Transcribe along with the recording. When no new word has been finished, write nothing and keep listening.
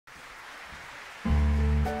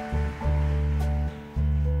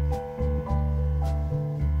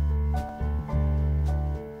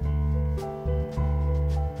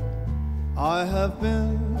I have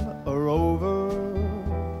been a rover,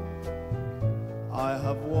 I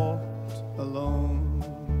have walked alone,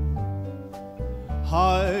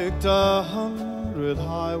 hiked 100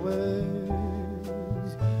 highways,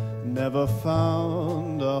 never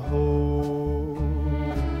found a home.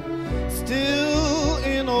 Still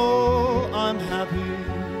in all I'm happy,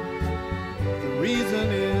 the reason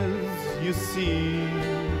is, you see,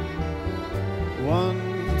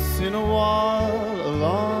 once in a while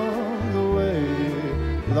along the way,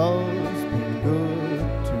 love's been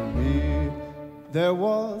good to me. There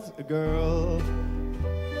was a girl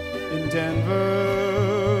in Denver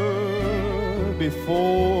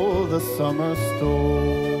before the summer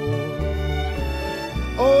storm.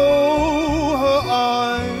 Oh, her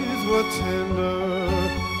eyes were tender,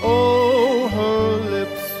 oh, her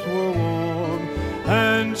lips were warm,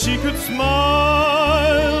 and she could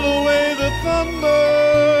smile away the thunder,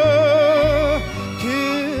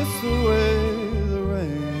 kiss away the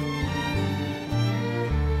rain.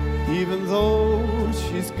 Even though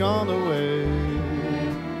she's gone away,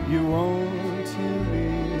 you won't hear me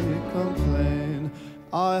complain.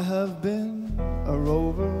 I have been a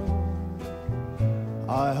rover,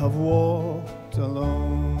 I have walked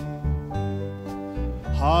alone,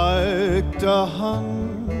 hiked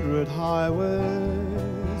 100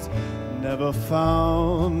 highways, never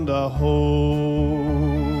found a home.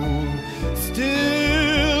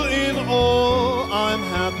 Still in all I'm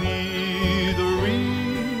happy, the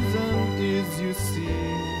reason is, you see,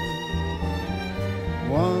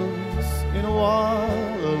 once in a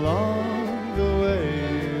while along the way,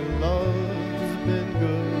 love's been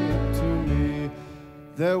good to me.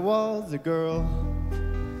 There was a girl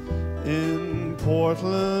in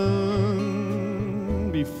Portland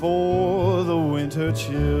before the winter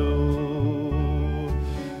chill.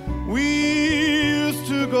 We used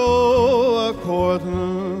to go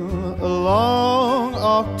a-courtin' along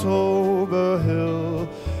October Hill,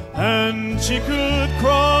 and she could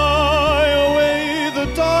cry away the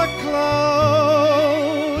dark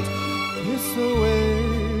clouds, kiss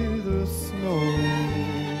away the snow.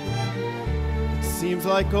 It seems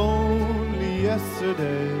like only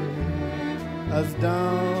yesterday, as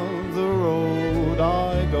down the road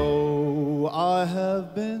I go. I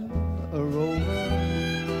have been a rover,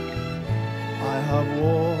 I have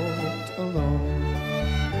walked alone,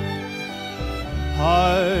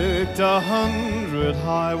 hiked 100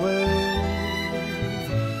 highways,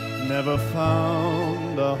 never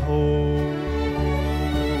found a home.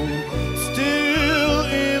 Still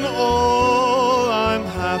in all I'm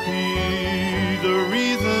happy, the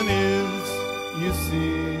reason is, you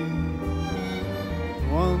see,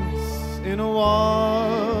 once in a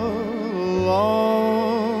while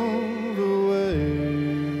along the way,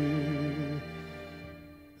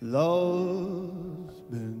 love